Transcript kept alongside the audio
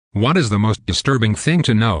What is the most disturbing thing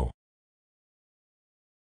to know?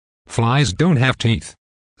 Flies don't have teeth.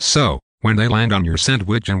 So, when they land on your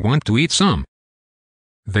sandwich and want to eat some,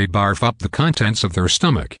 they barf up the contents of their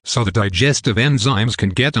stomach so the digestive enzymes can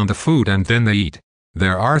get on the food and then they eat.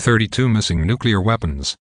 There are 32 missing nuclear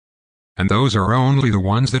weapons. And those are only the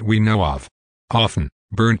ones that we know of. Often,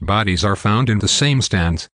 burnt bodies are found in the same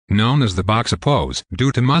stance, known as the boxer pose,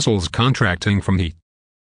 due to muscles contracting from heat.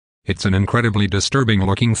 It's an incredibly disturbing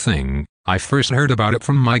looking thing. I first heard about it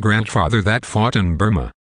from my grandfather that fought in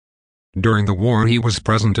Burma. During the war he was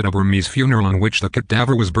present at a Burmese funeral in which the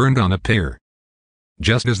cadaver was burned on a pyre.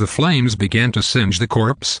 Just as the flames began to singe the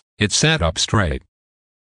corpse, it sat up straight.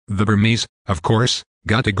 The Burmese, of course,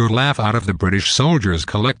 got a good laugh out of the British soldiers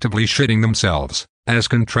collectively shitting themselves, as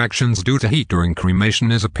contractions due to heat during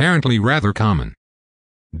cremation is apparently rather common.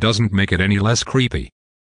 Doesn't make it any less creepy.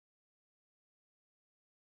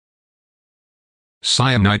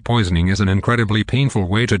 Cyanide poisoning is an incredibly painful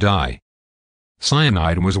way to die.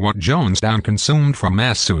 Cyanide was what Jonestown consumed from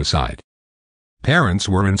mass suicide. Parents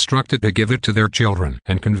were instructed to give it to their children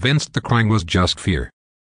and convinced the crying was just fear.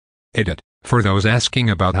 Edit, for those asking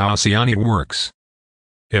about how cyanide works.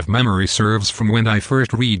 If memory serves from when I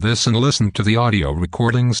first read this and listened to the audio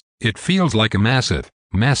recordings, it feels like a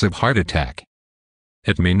massive heart attack.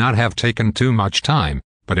 It may not have taken too much time,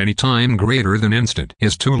 but any time greater than instant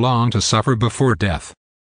is too long to suffer before death.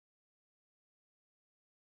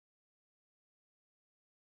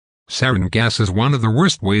 Sarin gas is one of the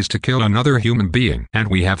worst ways to kill another human being, and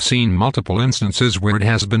we have seen multiple instances where it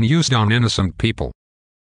has been used on innocent people.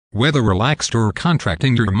 Whether relaxed or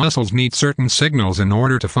contracting, your muscles need certain signals in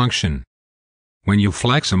order to function. When you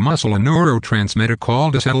flex a muscle, a neurotransmitter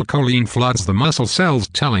called acetylcholine floods the muscle cells,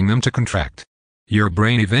 telling them to contract. Your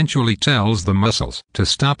brain eventually tells the muscles to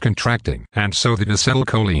stop contracting, and so the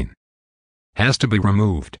acetylcholine has to be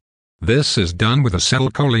removed. This is done with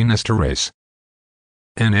acetylcholinesterase,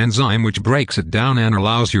 an enzyme which breaks it down and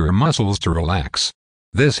allows your muscles to relax.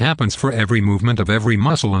 This happens for every movement of every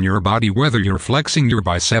muscle in your body, whether you're flexing your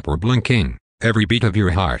bicep or blinking every beat of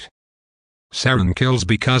your heart. Sarin kills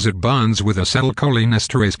because it bonds with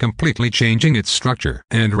acetylcholinesterase, completely changing its structure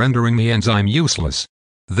and rendering the enzyme useless.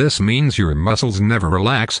 This means your muscles never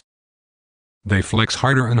relax. They flex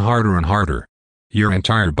harder and harder and harder. Your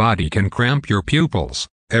entire body can cramp, your pupils,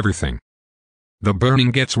 everything. The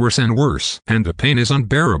burning gets worse and worse, and the pain is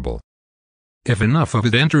unbearable. If enough of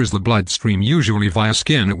it enters the bloodstream, usually via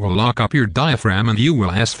skin, it will lock up your diaphragm and you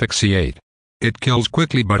will asphyxiate. It kills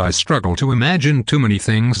quickly, but I struggle to imagine too many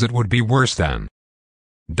things that would be worse than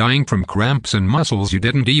dying from cramps in muscles you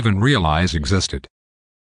didn't even realize existed.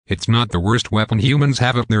 It's not the worst weapon humans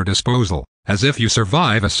have at their disposal, as if you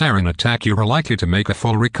survive a sarin attack you are likely to make a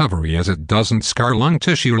full recovery, as it doesn't scar lung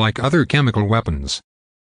tissue like other chemical weapons.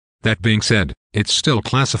 That being said, it's still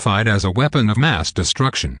classified as a weapon of mass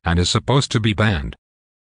destruction and is supposed to be banned.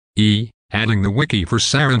 Adding the wiki for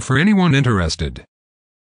sarin for anyone interested.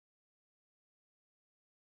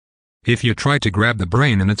 If you try to grab the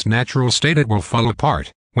brain in its natural state, it will fall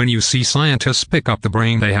apart. When you see scientists pick up the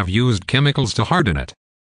brain, they have used chemicals to harden it.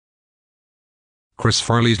 Chris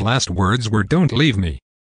Farley's last words were, "Don't leave me."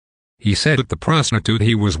 He said it the prostitute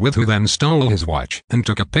he was with, who then stole his watch and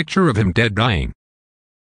took a picture of him dead dying.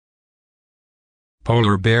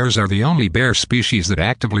 Polar bears are the only bear species that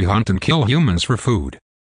actively hunt and kill humans for food.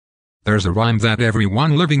 There's a rhyme that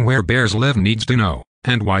everyone living where bears live needs to know,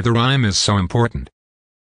 and why the rhyme is so important.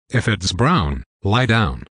 If it's brown, lie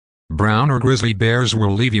down. Brown or grizzly bears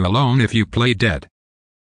will leave you alone if you play dead.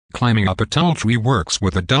 Climbing up a tall tree works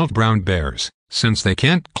with adult brown bears, since they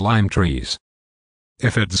can't climb trees.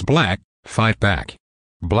 If it's black, fight back.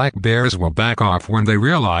 Black bears will back off when they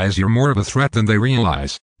realize you're more of a threat than they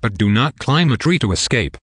realize, but do not climb a tree to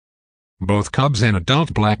escape. Both cubs and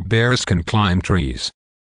adult black bears can climb trees.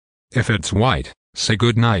 If it's white, say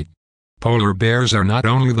good night. Polar bears are not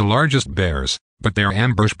only the largest bears, but they're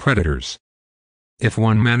ambush predators. If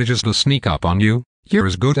one manages to sneak up on you, you're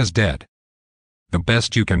as good as dead. The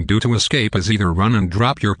best you can do to escape is either run and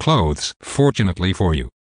drop your clothes. Fortunately for you,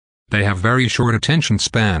 they have very short attention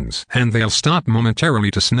spans, and they'll stop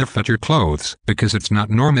momentarily to sniff at your clothes, because it's not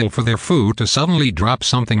normal for their food to suddenly drop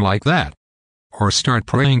something like that. Or start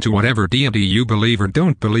praying to whatever deity you believe or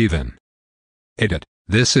don't believe in. Edit.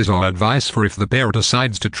 This is all advice for if the bear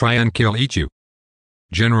decides to try and eat you.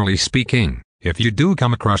 Generally speaking, if you do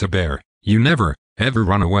come across a bear, you never, ever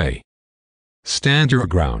run away. Stand your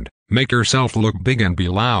ground, make yourself look big and be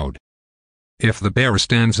loud. If the bear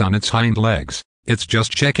stands on its hind legs, it's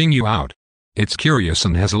just checking you out. It's curious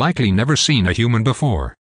and has likely never seen a human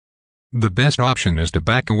before. The best option is to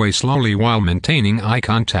back away slowly while maintaining eye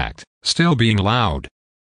contact, still being loud.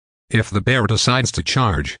 If the bear decides to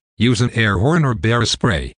charge, use an air horn or bear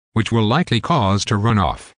spray, which will likely cause to run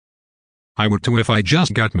off. I would too if I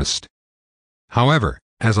just got missed. However,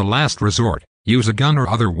 as a last resort, use a gun or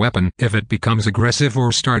other weapon if it becomes aggressive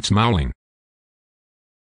or starts mowling.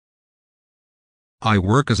 I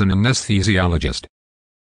work as an anesthesiologist.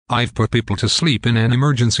 I've put people to sleep in an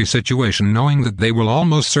emergency situation knowing that they will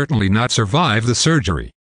almost certainly not survive the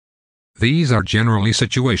surgery. These are generally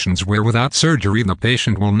situations where without surgery the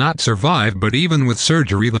patient will not survive, but even with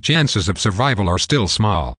surgery the chances of survival are still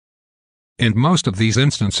small. In most of these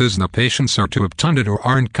instances the patients are too obtunded or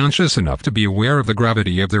aren't conscious enough to be aware of the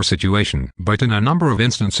gravity of their situation, but in a number of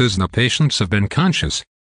instances the patients have been conscious,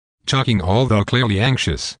 talking although clearly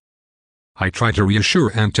anxious. I try to reassure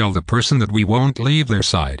and tell the person that we won't leave their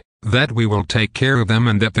side, that we will take care of them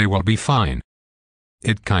and that they will be fine.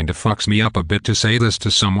 It kinda fucks me up a bit to say this to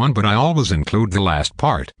someone, but I always include the last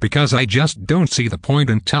part because I just don't see the point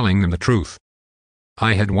in telling them the truth.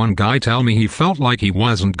 I had one guy tell me he felt like he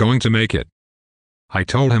wasn't going to make it. I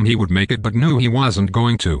told him he would make it but knew he wasn't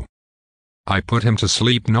going to. I put him to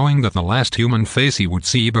sleep knowing that the last human face he would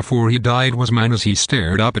see before he died was mine as he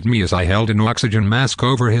stared up at me as I held an oxygen mask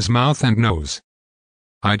over his mouth and nose.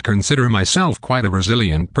 I'd consider myself quite a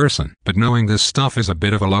resilient person, but knowing this stuff is a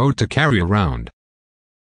bit of a load to carry around.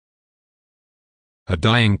 A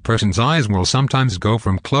dying person's eyes will sometimes go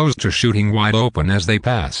from closed to shooting wide open as they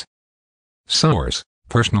pass. Source: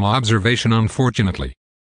 personal observation unfortunately.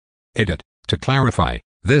 Edit: to clarify,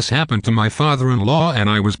 this happened to my father-in-law and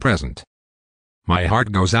I was present. My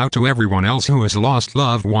heart goes out to everyone else who has lost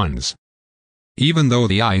loved ones. Even though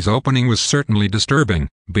the eyes opening was certainly disturbing,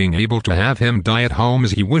 being able to have him die at home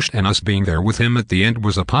as he wished and us being there with him at the end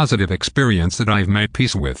was a positive experience that I've made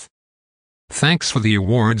peace with. Thanks for the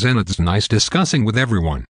awards and it's nice discussing with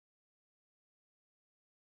everyone.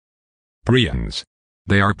 Prions.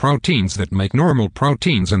 They are proteins that make normal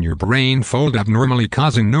proteins in your brain fold abnormally,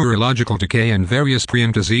 causing neurological decay and various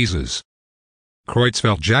prion diseases.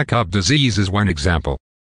 Creutzfeldt-Jakob disease is one example.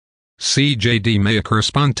 CJD may occur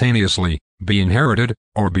spontaneously, be inherited,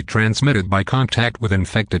 or be transmitted by contact with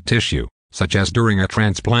infected tissue, such as during a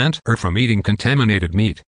transplant or from eating contaminated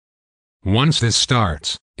meat. Once this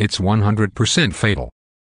starts, it's 100% fatal.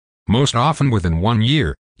 Most often within 1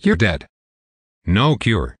 year, you're dead. No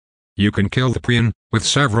cure. You can kill the prion with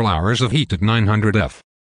several hours of heat at 900 F.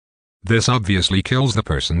 This obviously kills the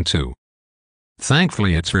person too.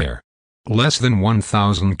 Thankfully it's rare. Less than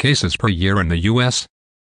 1,000 cases per year in the US.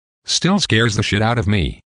 Still scares the shit out of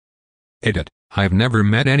me. Edit: I've never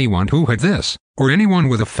met anyone who had this, or anyone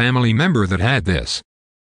with a family member that had this.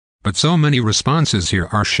 But so many responses here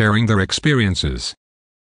are sharing their experiences.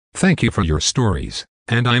 Thank you for your stories,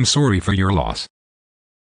 and I'm sorry for your loss.